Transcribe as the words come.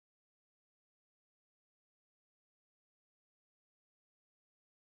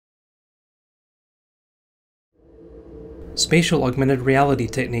Spatial augmented reality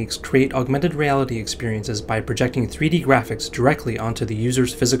techniques create augmented reality experiences by projecting 3D graphics directly onto the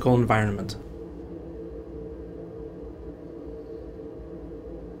user's physical environment.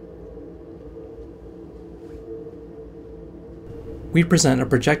 We present a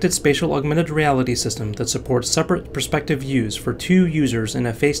projected spatial augmented reality system that supports separate perspective views for two users in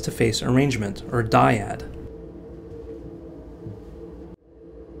a face-to-face arrangement, or dyad.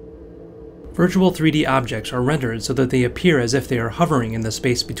 Virtual 3D objects are rendered so that they appear as if they are hovering in the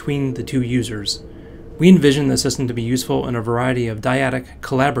space between the two users. We envision the system to be useful in a variety of dyadic,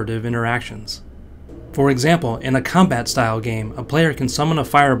 collaborative interactions. For example, in a combat-style game, a player can summon a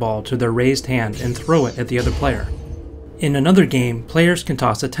fireball to their raised hand and throw it at the other player. In another game, players can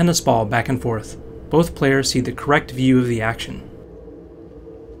toss a tennis ball back and forth. Both players see the correct view of the action.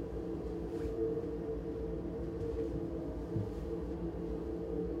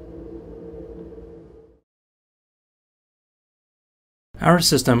 Our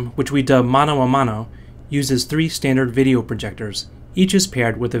system, which we dub mano a mano, uses 3 standard video projectors. Each is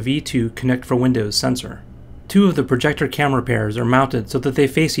paired with a V2 Connect for Windows sensor. 2 of the projector camera pairs are mounted so that they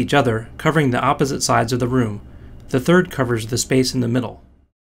face each other, covering the opposite sides of the room. The third covers the space in the middle.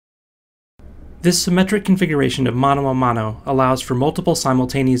 This symmetric configuration of mano a mano allows for multiple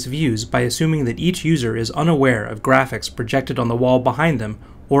simultaneous views by assuming that each user is unaware of graphics projected on the wall behind them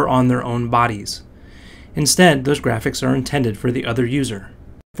or on their own bodies. Instead, those graphics are intended for the other user.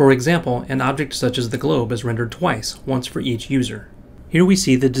 For example, an object such as the globe is rendered twice, once for each user. Here we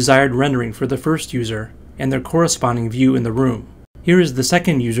see the desired rendering for the first user and their corresponding view in the room. Here is the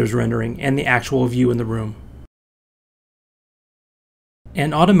second user's rendering and the actual view in the room.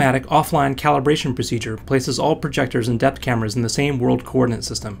 An automatic offline calibration procedure places all projectors and depth cameras in the same world coordinate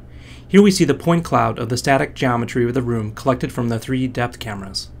system. Here we see the point cloud of the static geometry of the room collected from the 3 depth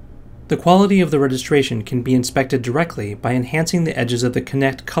cameras. The quality of the registration can be inspected directly by enhancing the edges of the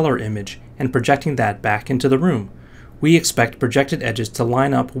Connect color image and projecting that back into the room. We expect projected edges to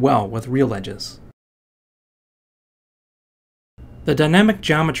line up well with real edges. The dynamic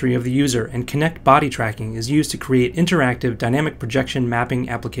geometry of the user and Connect body tracking is used to create interactive dynamic projection mapping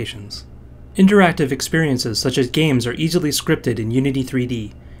applications. Interactive experiences such as games are easily scripted in Unity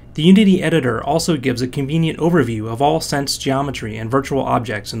 3D. The Unity editor also gives a convenient overview of all sense geometry and virtual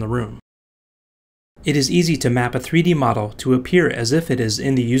objects in the room. It is easy to map a 3D model to appear as if it is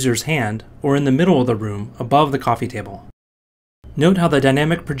in the user's hand or in the middle of the room above the coffee table. Note how the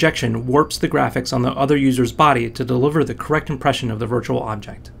dynamic projection warps the graphics on the other user's body to deliver the correct impression of the virtual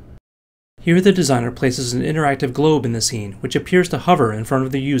object. Here the designer places an interactive globe in the scene, which appears to hover in front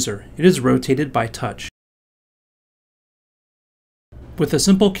of the user. It is rotated by touch. With a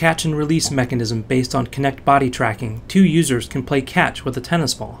simple catch and release mechanism based on Connect body tracking, 2 users can play catch with a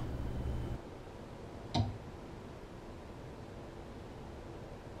tennis ball.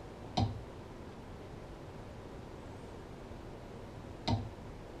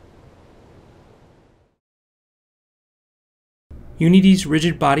 Unity's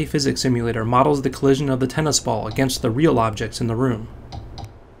rigid body physics simulator models the collision of the tennis ball against the real objects in the room.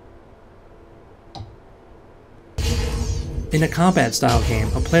 In a combat-style game,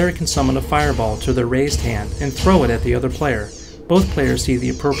 a player can summon a fireball to their raised hand and throw it at the other player. Both players see the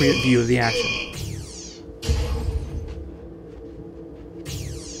appropriate view of the action.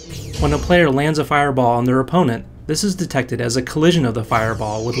 When a player lands a fireball on their opponent, this is detected as a collision of the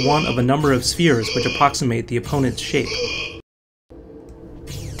fireball with one of a number of spheres which approximate the opponent's shape.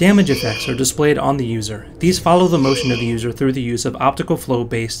 Damage effects are displayed on the user. These follow the motion of the user through the use of optical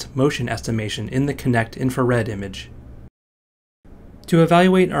flow-based motion estimation in the Connect infrared image. To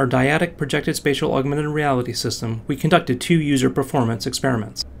evaluate our dyadic projected spatial augmented reality system, we conducted 2 user performance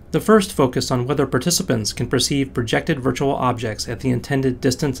experiments. The first focused on whether participants can perceive projected virtual objects at the intended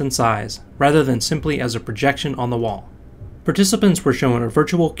distance and size, rather than simply as a projection on the wall. Participants were shown a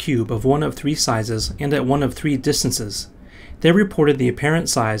virtual cube of one of 3 sizes and at one of 3 distances. They reported the apparent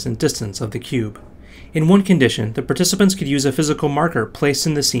size and distance of the cube. In one condition, the participants could use a physical marker placed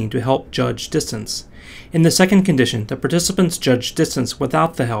in the scene to help judge distance. In the second condition, the participants judged distance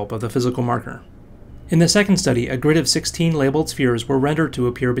without the help of the physical marker. In the second study, a grid of 16 labeled spheres were rendered to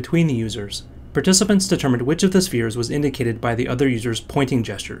appear between the users. Participants determined which of the spheres was indicated by the other user's pointing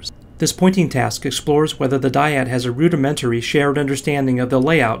gestures. This pointing task explores whether the dyad has a rudimentary shared understanding of the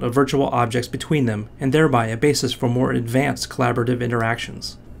layout of virtual objects between them, and thereby a basis for more advanced collaborative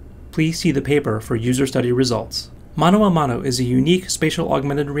interactions. Please see the paper for user study results. Mano a Mano is a unique spatial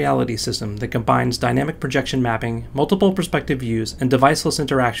augmented reality system that combines dynamic projection mapping, multiple perspective views, and deviceless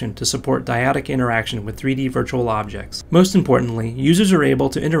interaction to support dyadic interaction with 3D virtual objects. Most importantly, users are able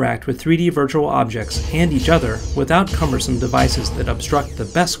to interact with 3D virtual objects and each other without cumbersome devices that obstruct the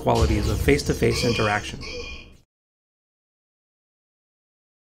best qualities of face-to-face interaction.